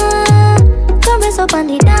 Come rest up on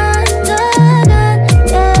the dance,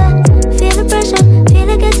 yeah. Feel the pressure, feel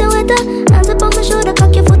it getting wetter. Hands up on my shoulder,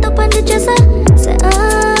 cock your foot up on the dresser. Say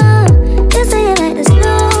you say you like the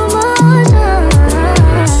slow motion.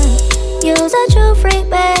 You's a true freak,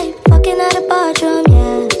 babe. Fucking out the bathroom,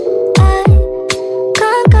 yeah. I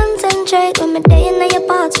can't concentrate when my day in your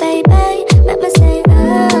parts, baby. Make me say,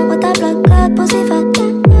 what a blood clot pussy fat.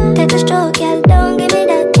 Take a stroke, girl, don't give me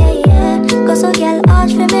that, yeah. Go so, girl,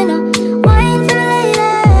 arch for me now. Wine for me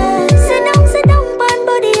later. Sit down, pan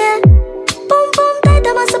body, yeah. Boom, boom, tight,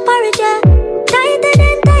 I'm a separate, yeah. Tighter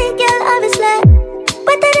than tight, girl, obviously.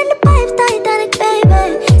 Better than the pipes, Titanic, baby.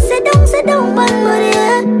 Sit down, pan body,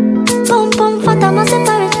 yeah. Boom, boom, fat, I'm a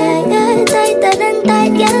separate, yeah. Tighter than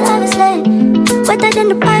tight, girl, obviously. Better than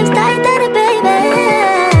the pipes, Titanic, baby.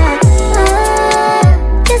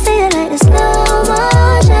 You say you like the slow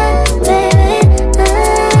motion, baby.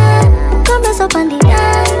 Come rest up on the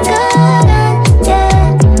dance,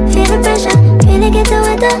 yeah. Feel the pressure, feel it getting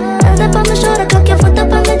wetter. Hands up on my shoulder, cock your foot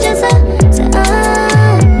up on my dresser. Say,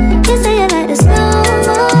 you say you like the slow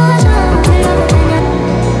motion.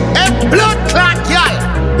 Hey, blood clot, y'all.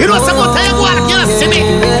 You know some more time you go out, you don't see me.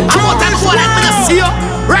 I'm out and go out, I'm gonna see you.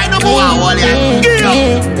 Right now, go out, all ya. Get up.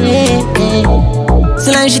 So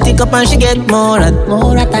then she take up and she get more hot.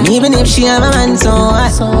 And even if she have a man so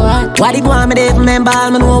hot, what it want me to remember? I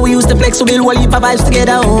know we used to flex so we'll heap of vibes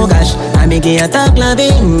together, oh gosh. I make it a talk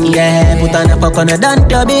loving, yeah. Put on a fuck on a done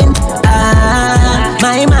clubbing.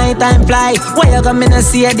 My time fly. Why you come in and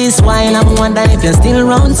see this while I'm wondering if you're still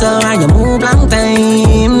around, so are you move long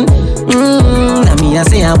time? And me I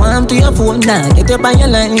say I want to your phone now, get up on your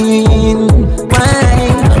line. Why?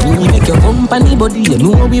 I mean make your company body, you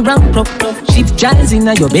know we ramp up. Shift jazz in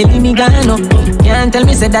your belly, me gone up. Can't tell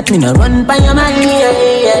me say that me no run by your mind.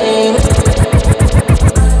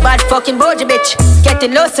 Bad fucking bougie bitch,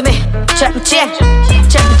 getting lost to me. Check my chain,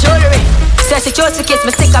 check my jewelry. Says she chose to kiss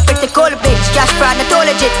me, stick up at the cold bitch. Cash fraud, not all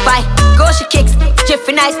legit, why? Go she kicks,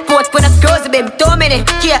 Jiffy nice sports, when I scrolls a bit. 2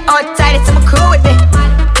 minutes, here outside, it's some crew with me.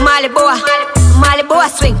 Malibu, Mali boy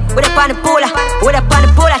swing, with up on the polar,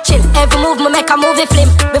 chill. Every move me make a movie film.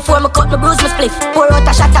 Before me cut me bruise me spliff. Pour out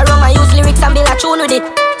a shot around, I use lyrics and build a tune with it.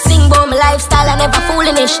 Sing about my lifestyle, I never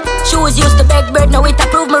fooling it. Shoes used to beg bird, now it a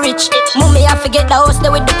prove me rich. Mummy I forget the house there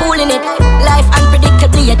with the pool in it. Life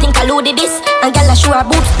unpredictably, I think I loaded this. And girl I show her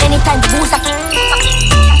boobs anytime the booze I kick.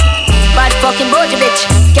 Bad fucking bougie bitch,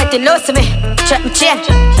 getting lost to me. Check my chain,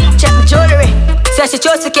 check my jewelry. So she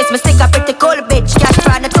chose to kiss me, stick a pretty cold bitch. Can't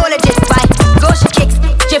try not all of this, why? Go she kicks,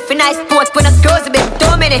 jiffy nice sports, put us close a bit.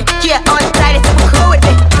 Don't minute, yeah, outside it's a crew with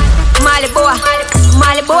me. Mali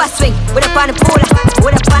boy swing, with up on the pool,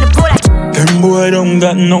 with up on the pool. Them boy don't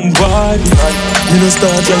got nobody. You know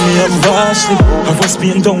start tell me I'm Vashly. I was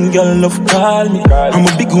being down, girl love call me. I'm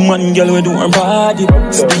a big woman, girl we do her body.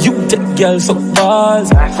 So you take girl so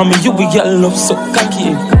balls. I'm a you girl love so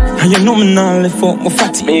cocky. And you know me now left for my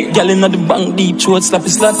fatty. Girl inna the bank deep throat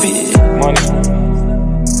slappy. Money.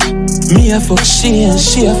 Me a fuck she and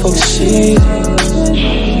she a fuck she.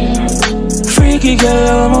 Freaky girl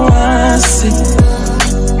I'm a wanna see.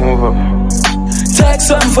 Move up. Text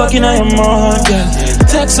something fucking on your mouth, yeah.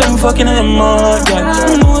 Text something fucking on your mouth,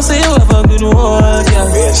 yeah. You know say you have a good word,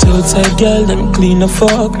 yeah. So tight girl, them clean the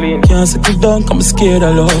fuck. Can't settle down, I'm scared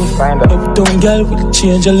of love. Uptown girl will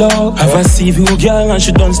change your love. Have a CV girl and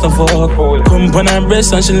she done stuff up. Come on her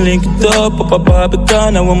breast and she link it up. Up a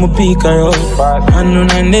Popcaan, I want me pick her up. Hand on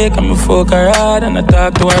her neck and me fuck her hard. And I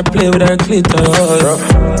talk to her, play with her clitoris.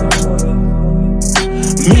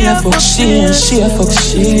 Me a fuck she and she a fuck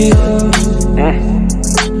she.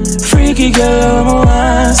 Freaky girl, I'm a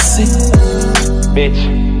wanna see. Bitch.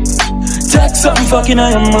 Text something fucking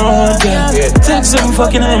on your mouth, yeah. Text something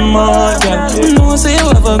fucking on your mouth, yeah. You know say you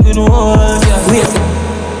have a good one, yeah.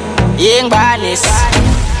 Wait. Young badness.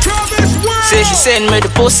 Say she send me the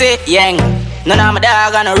pussy, yang. None of my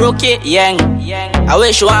dog on a rookie, yang. I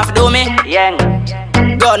wish you want to do me, yang.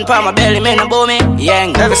 Gun pa my belly, me no bow me,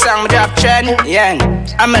 yang. Every song me drop trend, yang.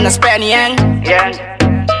 I'm in a Spaniard, yang.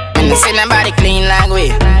 And I see nobody clean like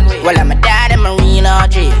we. Well, I'm a dad and Marine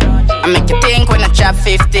OG. I make you think when I chop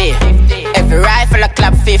 50. Every rifle I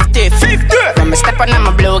clap 50. When me step on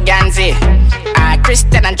my blue Ganzi. I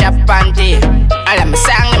Christian and drop panty. I let me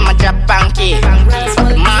sing in my drop panky. Fuck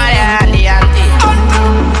the Maya and the auntie.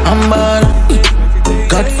 I'm bad,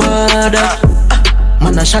 Godfather.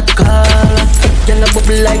 Man a shot caller. Y'all a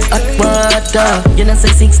bubble like hot water. You know say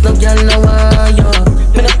 6 no y'all no wire.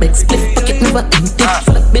 Me no beg split pocket never empty.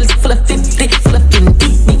 Full of bills, full of 50, full of 20.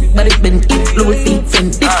 Big body bend it, Louis V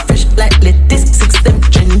Fendi. Fresh like lettuce, 6 them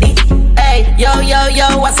trendy. Hey, yo,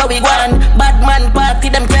 what's how we want? Bad man party,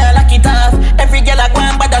 them girl lock it off. Every girl a go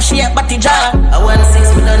and bad a shape body jar. I want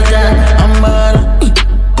 6 with a jar. I'm bad,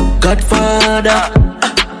 Godfather.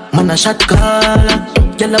 Man a shot caller.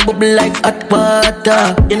 Y'all a bubble like hot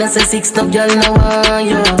water. You know say 6 no y'all no want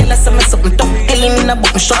you. Tell us me something tough. Killing in a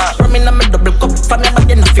button shot. Rum in a me double cup. From your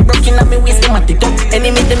body nothing broke in a me waist. Them a tick up.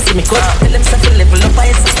 Enemy them see me cut. Tell them say level up.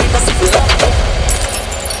 I say that's full up.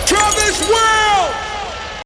 Travis World.